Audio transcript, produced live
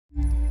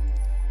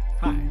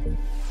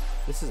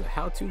This is a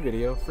how-to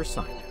video for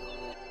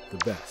SignNow, the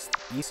best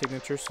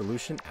e-signature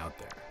solution out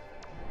there.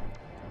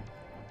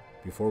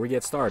 Before we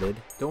get started,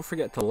 don't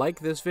forget to like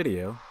this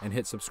video and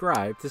hit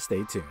subscribe to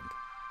stay tuned.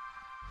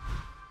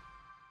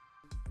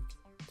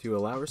 To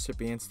allow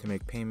recipients to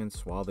make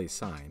payments while they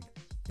sign,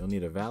 you'll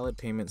need a valid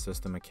payment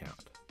system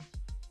account.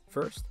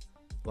 First,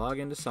 log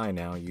into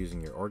SignNow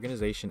using your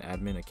organization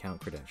admin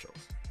account credentials.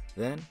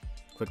 Then,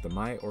 click the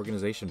My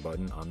Organization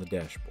button on the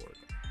dashboard.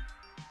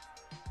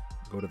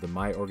 Go to the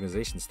My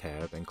Organizations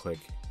tab and click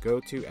Go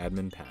to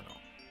Admin Panel.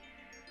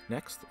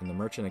 Next, in the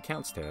Merchant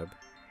Accounts tab,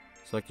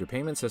 select your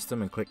payment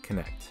system and click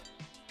Connect.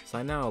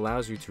 SignNow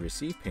allows you to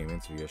receive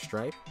payments via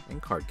Stripe and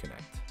Card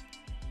Connect.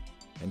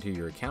 Enter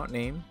your account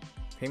name,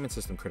 payment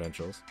system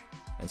credentials,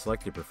 and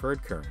select your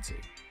preferred currency.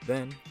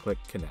 Then, click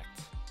Connect.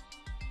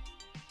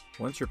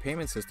 Once your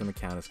payment system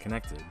account is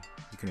connected,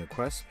 you can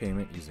request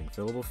payment using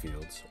fillable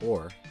fields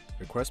or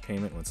request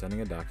payment when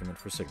sending a document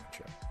for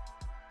signature.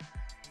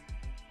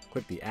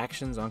 Click the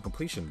Actions on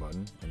Completion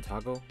button and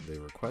toggle the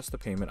Request a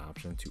Payment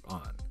option to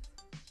On.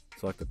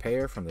 Select the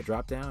payer from the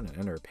drop-down and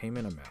enter a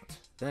payment amount.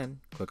 Then,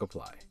 click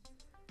Apply.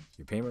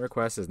 Your payment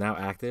request is now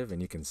active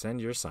and you can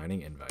send your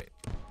signing invite.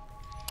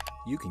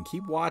 You can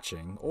keep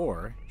watching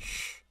or,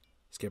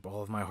 skip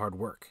all of my hard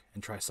work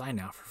and try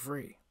SignNow for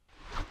free.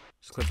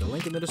 Just click the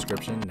link in the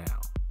description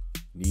now.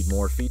 Need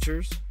more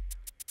features?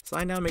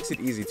 SignNow makes it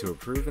easy to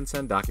approve and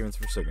send documents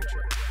for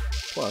signature.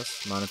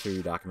 Plus, monitor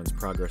your document's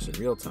progress in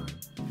real time,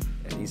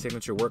 add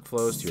e-signature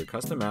workflows to your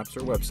custom apps or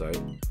website,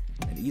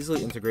 and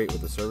easily integrate with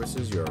the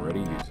services you're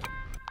already using.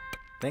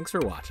 Thanks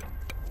for watching.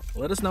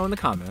 Let us know in the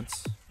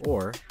comments,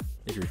 or,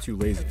 if you're too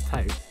lazy to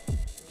type,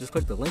 just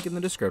click the link in the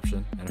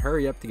description and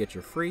hurry up to get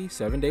your free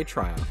 7-day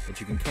trial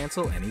that you can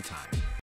cancel anytime.